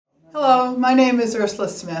Hello, my name is Ursula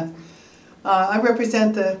Smith. I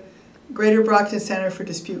represent the Greater Brockton Center for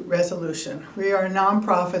Dispute Resolution. We are a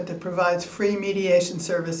nonprofit that provides free mediation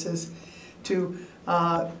services to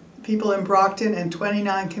people in Brockton and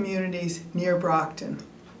 29 communities near Brockton.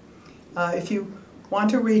 If you want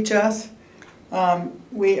to reach us,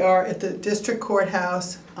 we are at the District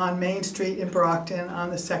Courthouse on Main Street in Brockton on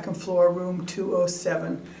the second floor, room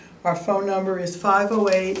 207. Our phone number is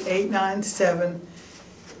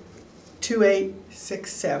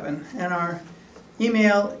 508-897-2867, and our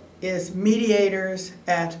email is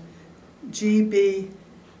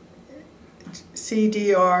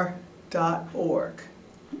mediators@gbcdr.org.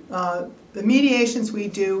 The mediations we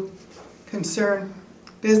do concern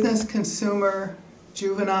business, consumer,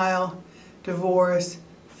 juvenile, divorce,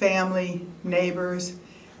 family, neighbors,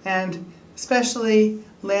 and especially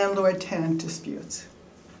landlord-tenant disputes.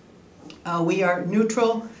 We are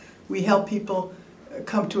neutral. We help people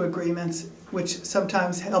come to agreements, which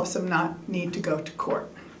sometimes helps them not need to go to court.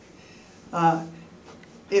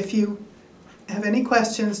 If you have any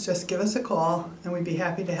questions, just give us a call and we'd be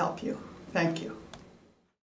happy to help you. Thank you.